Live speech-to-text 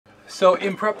So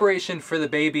in preparation for the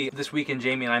baby, this weekend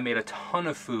Jamie and I made a ton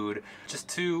of food just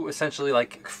to essentially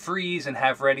like freeze and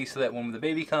have ready so that when the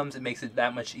baby comes, it makes it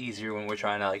that much easier when we're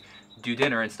trying to like do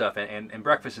dinner and stuff and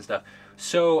breakfast and stuff.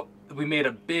 So we made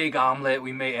a big omelet.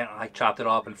 We made, and I chopped it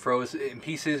all up and froze it in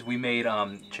pieces. We made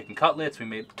chicken cutlets. We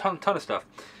made a ton of stuff.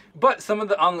 But some of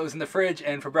the omelet was in the fridge,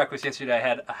 and for breakfast yesterday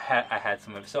I had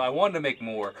some of it. So I wanted to make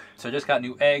more. So I just got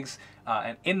new eggs,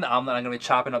 and in the omelet I'm going to be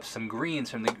chopping up some greens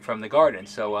from the garden.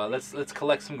 So let's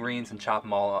collect some greens and chop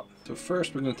them all up. So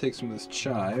first we're going to take some of this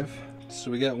chive. So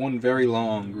we got one very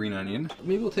long green onion.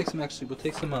 Maybe we'll take some,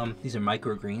 these are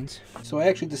microgreens. So I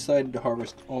actually decided to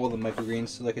harvest all the microgreens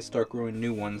so that I could start growing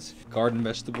new ones. Garden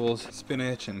vegetables,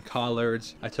 spinach and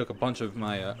collards. I took a bunch of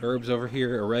my herbs over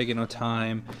here, oregano,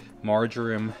 thyme,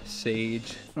 marjoram,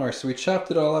 sage. All right, so we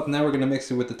chopped it all up. Now we're gonna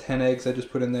mix it with the 10 eggs I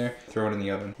just put in there. Throw it in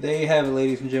the oven. There you have it,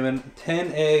 ladies and gentlemen,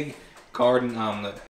 10 egg garden omelet.